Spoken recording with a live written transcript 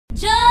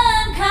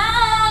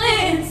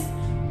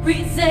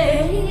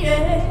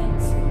reasons.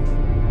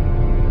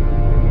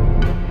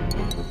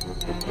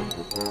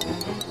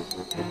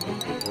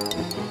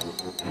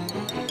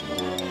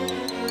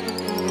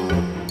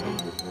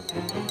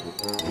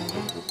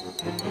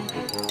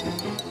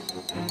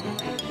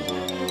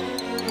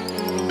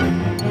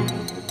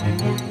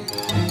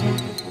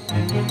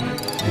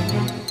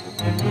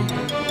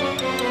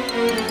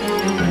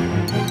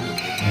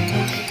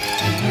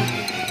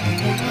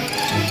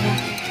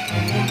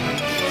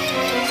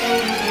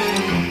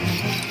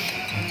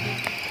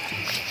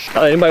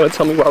 Anybody want to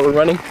tell me why we're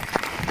running?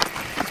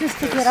 Just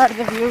to get out of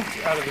the view.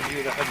 Out of the view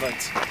of the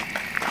headlights.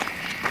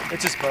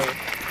 It's just better.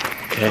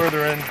 Okay.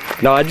 Further in.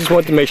 No, I just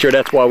wanted to make sure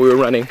that's why we were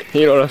running.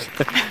 You know what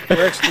I'm saying?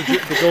 We're actually,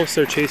 the ghosts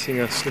are chasing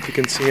us. If you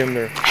can see them,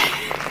 they're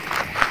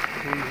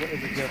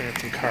getting at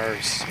some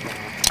cars.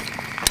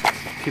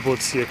 People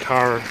would see a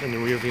car in the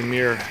rearview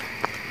mirror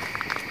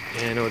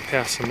and it would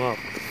pass them up.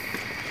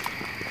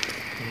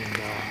 And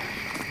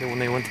then when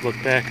they went to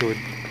look back, it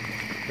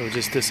would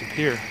just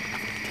disappear.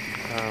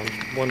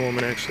 One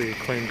woman actually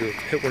claimed to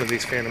have hit one of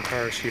these phantom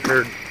cars. She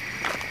heard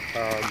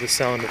the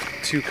sound of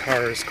two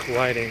cars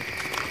colliding,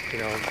 you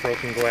know,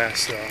 broken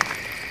glass,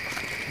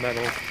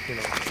 metal, you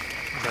know,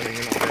 bending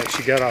and all that.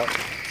 She got out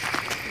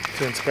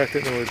to inspect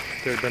it, and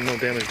there had been no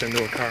damage done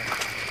to her car.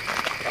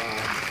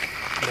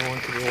 No one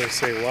could really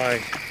say why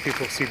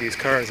people see these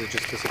cars that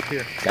just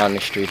disappear. Down the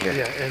street here.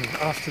 Yeah, and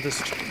off to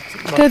this.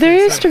 Yeah, there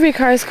used to be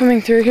cars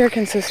coming through here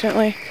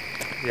consistently.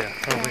 Yeah,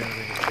 probably on a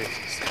regular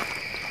basis.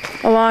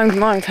 A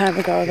long time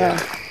ago, though.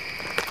 Yeah.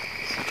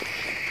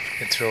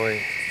 It's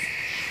really,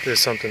 there's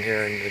something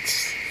here, and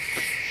it's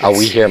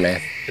We here,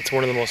 man. It's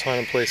one of the most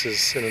haunted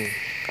places in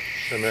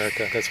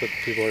America. That's what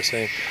people are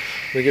saying.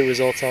 We get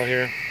results out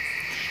here.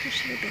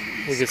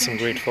 We get some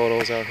great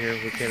photos out here.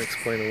 We can't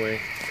explain away.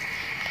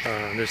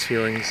 There's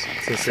feelings,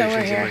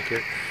 sensations you might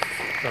get.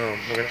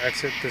 We're gonna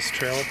exit this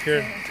trail up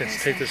here.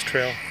 Take this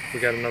trail. We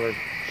got another,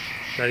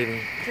 not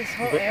even. This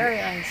whole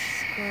area is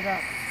screwed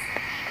up.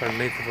 About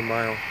an eighth of a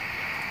mile,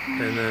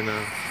 and then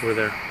we're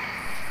there.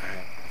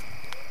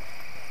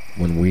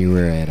 When we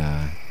were at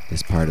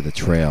this part of the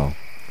trail,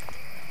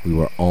 we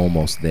were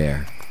almost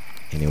there,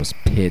 and it was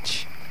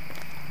pitch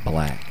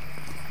black.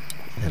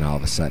 And all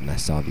of a sudden I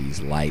saw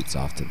these lights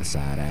off to the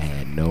side. I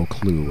had no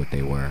clue what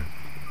they were.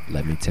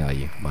 Let me tell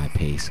you, my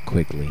pace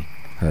quickly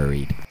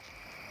hurried.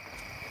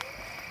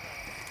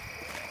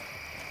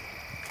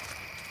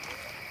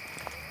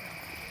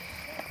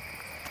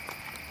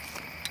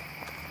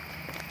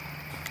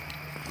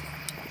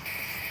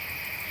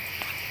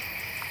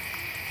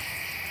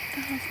 What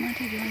the hell's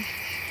Monty doing?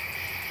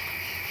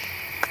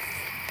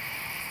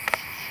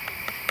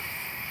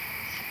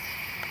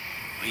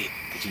 Wait,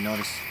 did you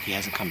notice he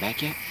hasn't come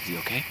back yet? Is he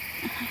okay?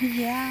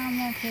 Yeah,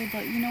 I'm okay,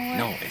 but you know what?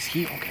 No, is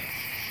he okay?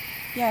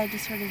 Yeah, I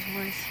just heard his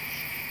voice.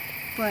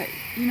 But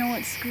you know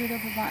what's screwed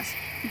up about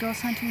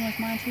ghost hunting with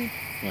Monty?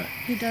 What?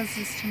 He does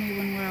this to me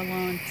when we're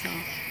alone, so...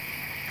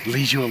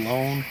 Leaves you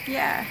alone?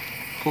 Yeah.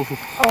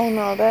 Oh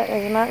no, that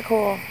is not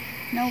cool.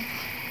 Nope.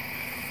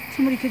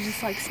 Somebody could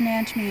just like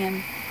snatch me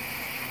and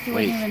he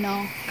wouldn't even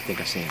know. I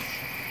think I've seen him.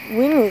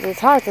 We need to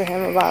talk to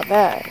him about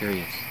that. Here he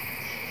is.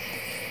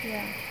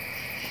 Yeah.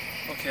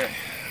 Okay,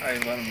 I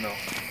let him know.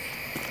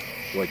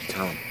 What'd you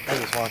tell him? I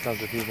just walked up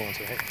to people and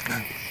said,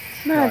 hey.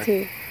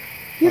 Monty,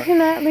 you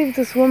cannot leave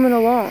this woman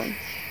alone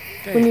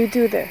when you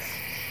do this.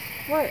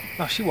 What?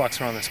 No, she walks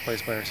around this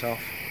place by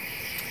herself.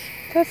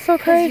 That's so you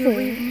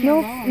leave crazy. me No,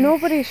 alone.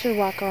 nobody should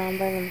walk around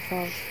by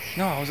themselves.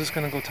 No, I was just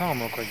gonna go tell him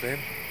real quick, babe.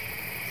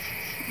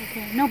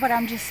 Okay. No, but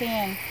I'm just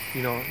saying.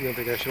 You don't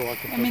think I should walk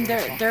the I mean,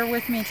 they're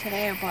with me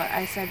today, but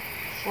I said,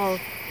 well,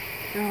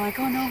 they're like,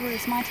 oh no,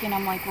 where's Monty? And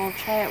I'm like, well,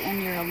 try it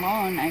when you're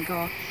alone. I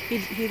go,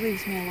 he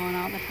leaves me alone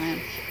all the time.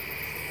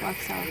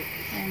 Walks out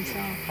by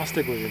himself. I'll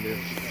stick with you, dude.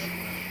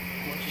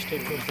 Why don't you stay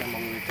with them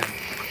all the way down?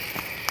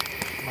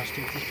 Am I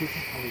stick with these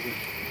people? I'll be good.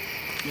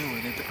 No,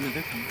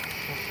 they're coming.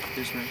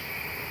 There's right.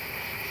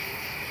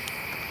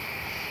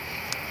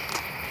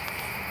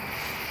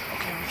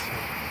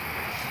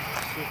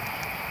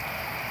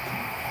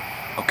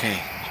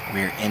 Okay,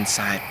 we're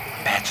inside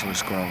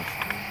Bachelor's Grove.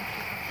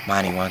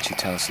 Monty, why don't you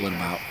tell us a little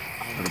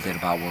bit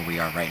about where we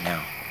are right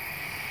now?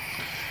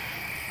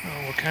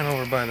 Oh, we're kind of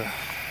over by the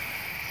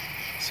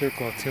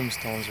circle of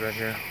tombstones right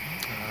here.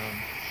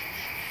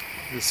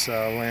 This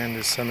land,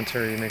 this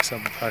cemetery makes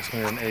up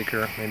approximately an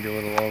acre, maybe a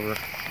little over.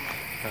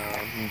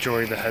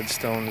 Majority of the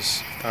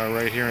headstones are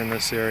right here in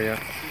this area.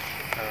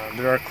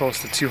 There are close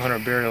to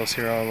 200 burials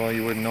here, although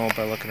you wouldn't know it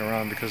by looking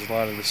around because a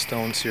lot of the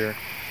stones here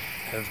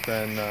have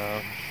been,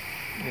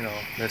 you know,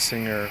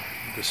 missing or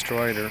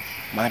destroyed. Or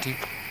Monty,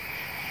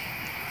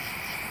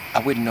 I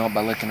wouldn't know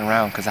by looking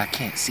around because I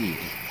can't see it.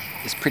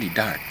 It's pretty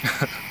dark.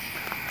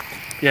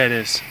 Yeah, it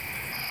is.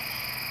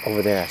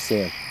 Over there, I see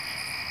him.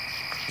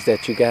 Is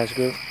that you guys'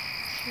 group?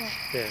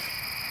 Yeah.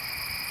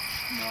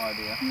 No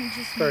idea.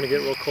 It's starting to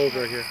get real cold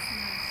right here.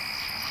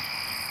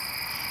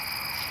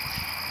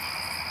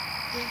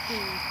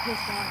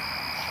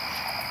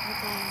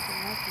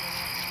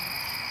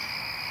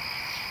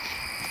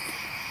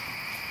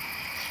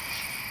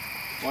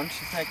 Wouldn't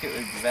you think it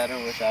would be better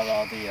without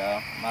all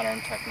the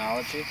modern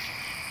technology?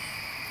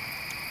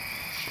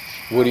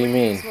 What do you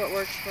mean? Use what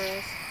works for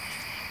us.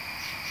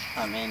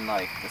 I mean,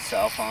 like the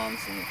cell phones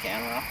and the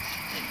cameras.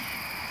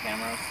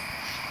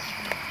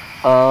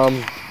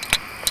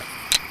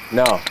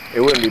 No,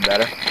 it wouldn't be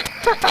better.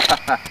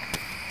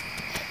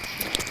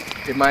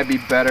 It might be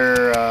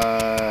better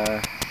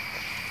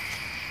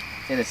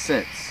in a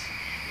sense.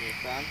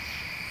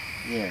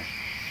 Yeah.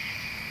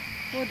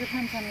 Well, it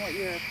depends on what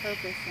your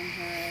purpose in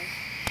here is.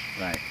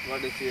 Right.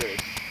 What is yours?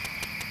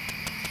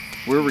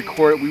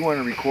 We want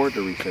to record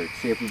the research,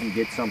 see if we can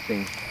get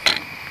something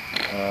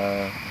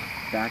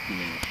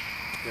documented.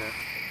 Yeah.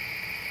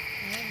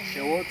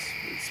 Yeah, well, it's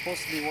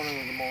supposed to be one of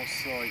the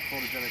most like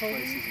photogenic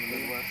places in the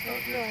Midwest out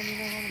here.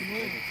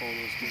 Taking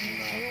photos, getting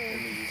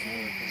images and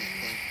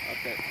everything.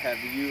 Okay. Have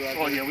you?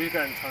 Oh yeah, we've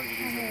gotten tons of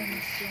these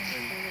images.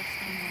 And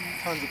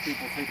tons of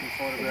people taking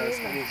photographs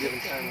any given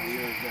time of the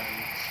year. Have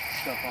gotten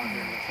stuff on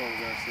here in the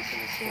photographs that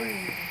can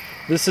explain.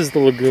 This is the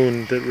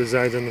lagoon that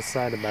resides on the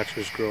side of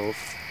Bachelor's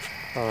Grove.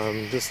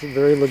 This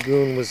very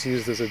lagoon was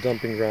used as a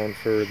dumping ground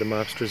for the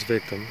mobsters'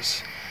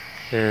 victims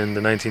in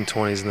the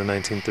 1920s and the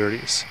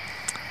 1930s.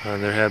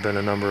 There have been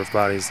a number of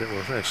bodies that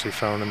were actually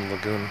found in the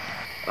lagoon.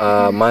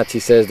 Monty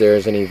says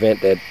there's an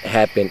event that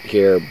happened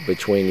here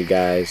between you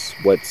guys.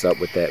 What's up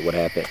with that? What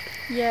happened?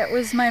 Yeah, it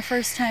was my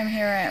first time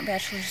here at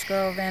Bachelor's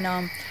Grove,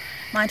 and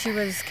Monty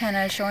was kind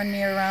of showing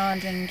me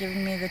around and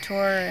giving me the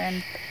tour,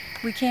 and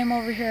we came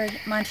over here.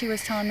 Monty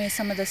was telling me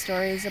some of the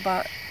stories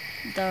about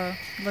the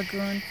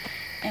lagoon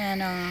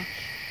and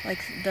like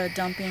the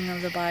dumping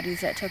of the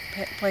bodies that took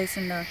place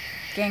in the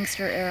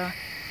gangster era.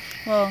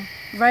 Well,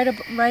 right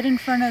in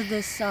front of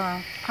this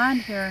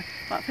pond here,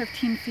 about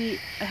 15 feet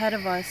ahead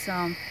of us,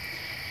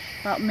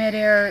 about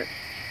midair,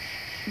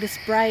 this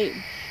bright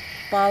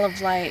ball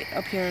of light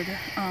appeared.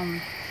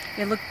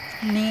 It looked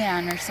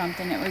neon or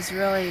something. It was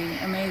really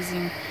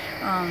amazing.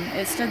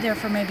 It stood there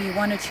for maybe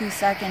 1 to 2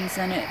 seconds,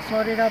 and it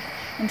floated up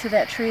into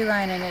that tree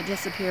line and it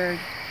disappeared.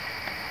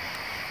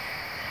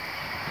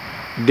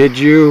 Did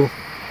you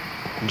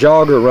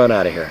jog or run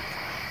out of here?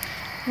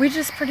 We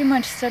just pretty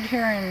much stood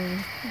here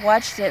and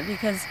watched it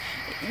because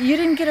you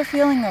didn't get a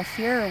feeling of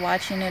fear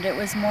watching it. It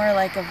was more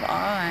like of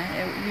awe.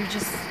 You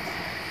just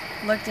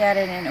looked at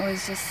it and it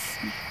was just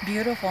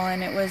beautiful,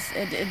 and it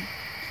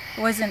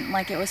wasn't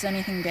like it was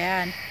anything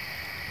bad.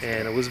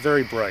 And it was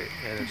very bright,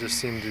 and it just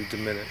seemed to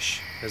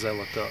diminish as I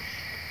looked up.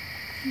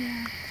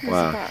 Yeah, it was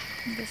Wow. about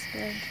this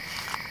big.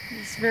 It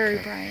was very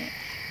bright.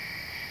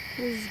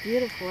 It was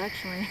beautiful,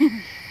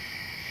 actually.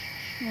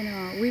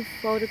 And we've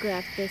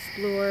photographed this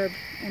blue orb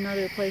in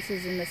other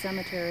places in the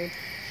cemetery.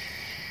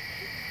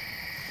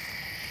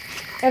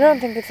 I don't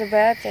think it's a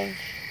bad thing.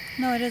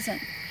 No, it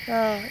isn't.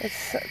 No,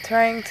 it's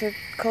trying to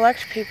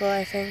collect people,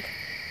 I think,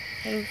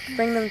 and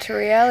bring them to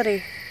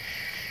reality.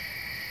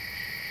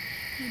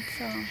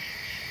 It's,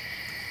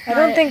 I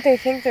don't think they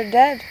think they're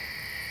dead.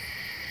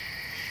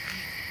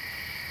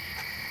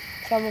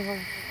 Some of them.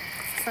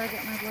 I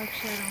got my black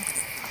shadow.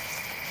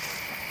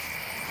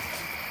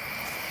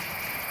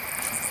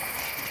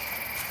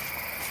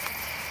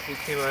 We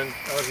came out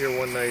here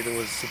one night. It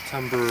was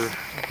September,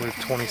 I believe,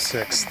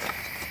 26th,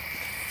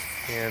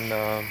 and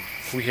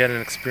we had an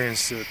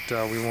experience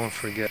that we won't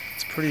forget.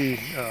 It's pretty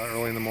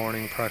early in the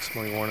morning,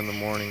 approximately 1 in the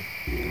morning.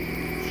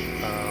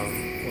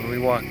 When we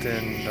walked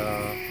in,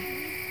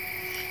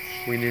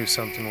 we knew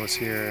something was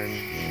here,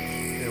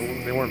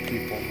 and they weren't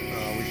people.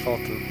 We felt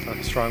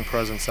a strong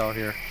presence out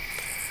here.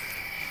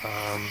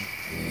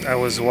 I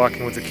was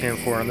walking with the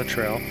camcorder on the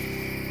trail,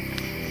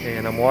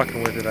 and I'm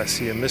walking with it. I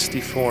see a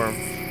misty form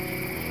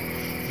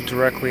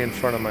directly in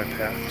front of my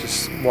path,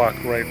 just walk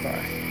right by,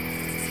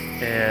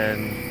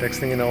 and next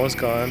thing you know, it's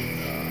gone.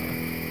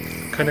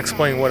 Couldn't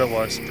explain what it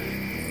was.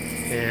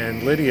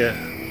 And Lydia,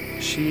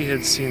 she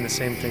had seen the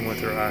same thing with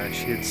her eyes.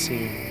 She had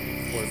seen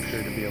what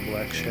appeared to be a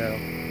black shadow,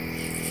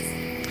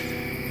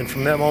 and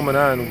from that moment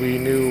on, we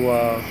knew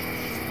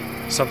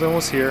something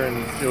was here,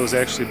 and it was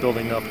actually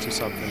building up to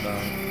something.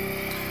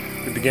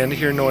 We began to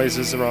hear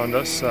noises around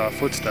us,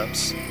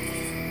 footsteps.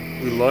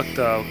 We looked,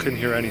 couldn't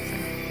hear anything.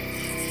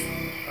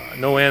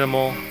 No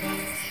animal,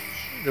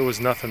 there was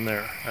nothing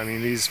there. I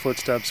mean, these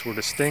footsteps were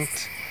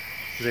distinct.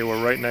 They were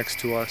right next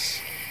to us.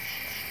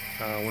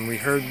 When we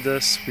heard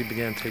this, we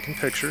began taking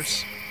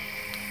pictures.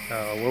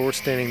 Where we're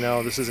standing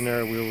now, this is an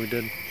area where we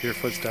did hear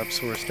footsteps.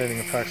 So we're standing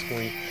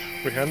approximately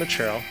right here on the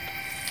trail.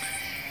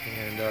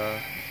 And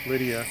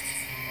Lydia,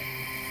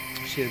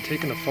 she had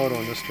taken a photo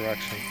in this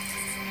direction.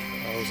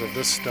 It was of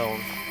this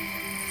stone.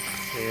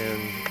 And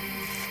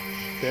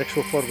the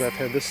actual photograph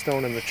had this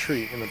stone and the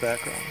tree in the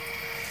background.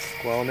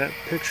 Well, in that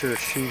picture,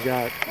 she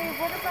got Hey,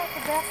 what about the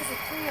back of the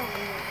tree over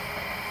here?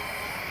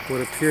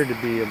 what appeared to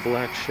be a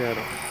black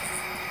shadow.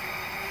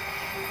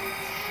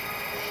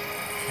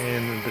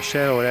 And the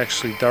shadow had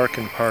actually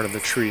darkened part of the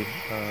tree.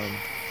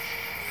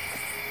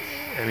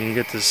 I mean, you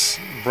get this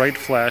bright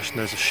flash, and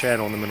there's a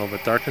shadow in the middle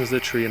that darkens the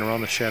tree, and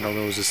around the shadow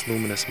there was this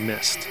luminous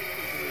mist.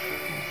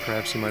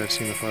 Perhaps you might have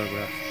seen the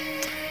photograph.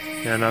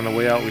 And on the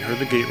way out, we heard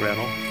the gate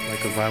rattle,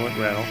 like a violent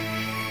rattle.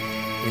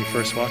 when you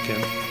first walk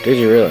in. Did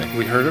you really?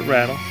 We heard it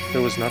rattle.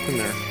 There was nothing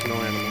there, no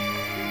animal.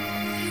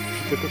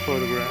 She took a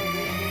photograph.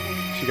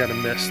 She got a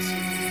mist.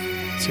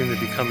 It seemed to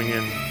be coming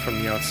in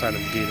from the outside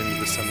of the gate into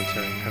the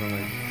cemetery, kind of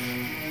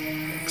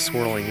like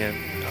swirling in.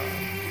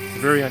 A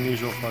very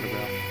unusual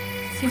photograph.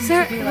 Was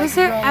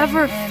there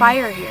ever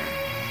fire here?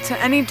 To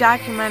any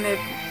documented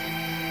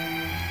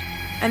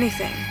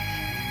anything?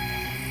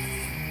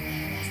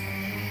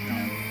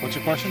 What's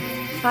your question?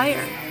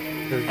 Fire.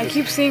 I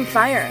keep seeing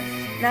fire.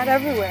 Not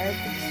everywhere,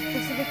 but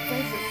specific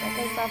places. Like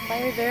I saw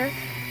fire there,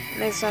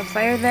 and I saw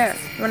fire there.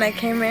 When I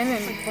came in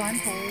and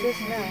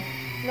just now.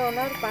 No,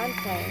 not a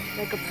bonfire.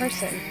 Like a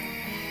person.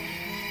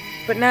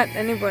 But not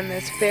anyone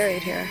that's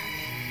buried here.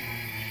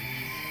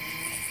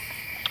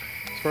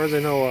 As far as I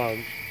know,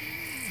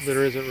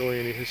 there isn't really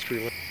any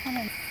history.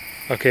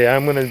 Okay,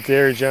 I'm going to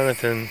dare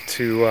Jonathan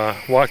to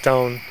walk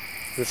down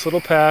this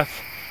little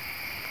path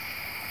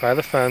by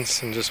the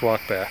fence and just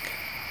walk back.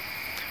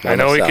 I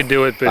know he could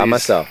do it, but by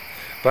myself.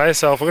 By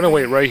himself. We're going to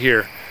wait right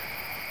here.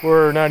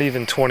 We're not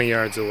even 20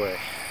 yards away.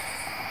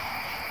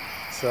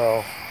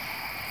 So.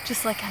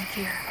 Just like on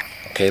Fear.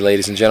 Okay,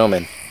 ladies and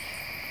gentlemen,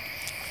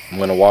 I'm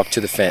going to walk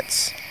to the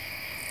fence.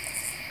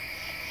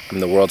 I'm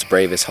the world's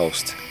bravest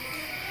host.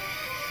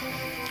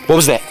 What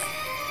was that?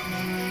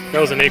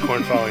 That was an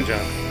acorn falling, John.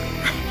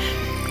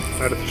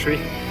 Out of the tree.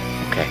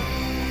 Okay.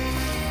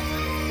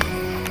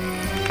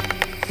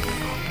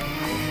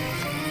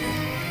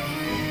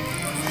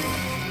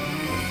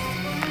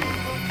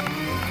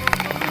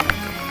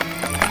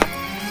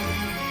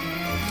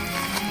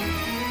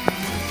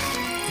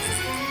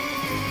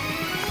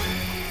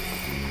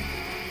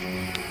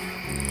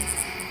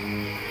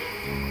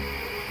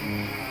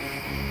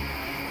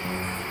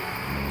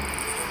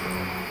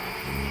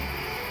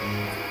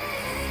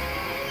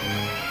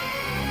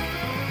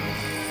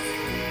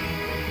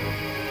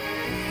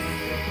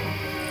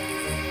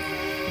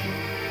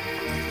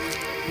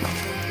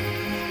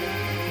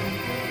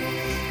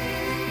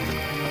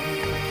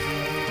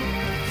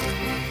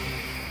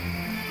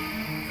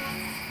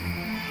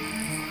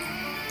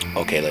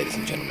 Okay, ladies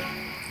and gentlemen.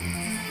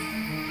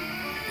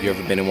 You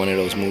ever been in one of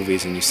those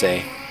movies and you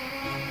say,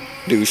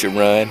 dude should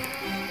run?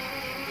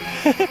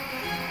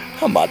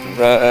 I'm about to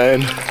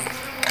run.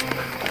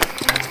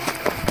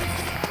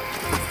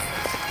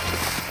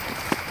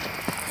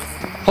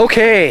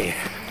 Okay.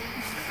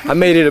 I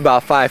made it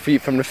about 5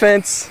 feet from the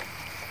fence.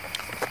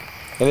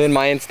 And then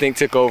my instinct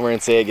took over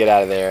and said, get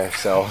out of there,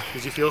 so.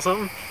 Did you feel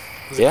something?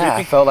 Was it Yeah,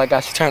 creepy? I felt like I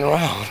should turn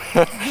around.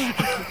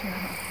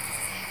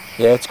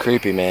 Yeah, it's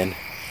creepy, man.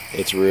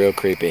 It's real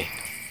creepy.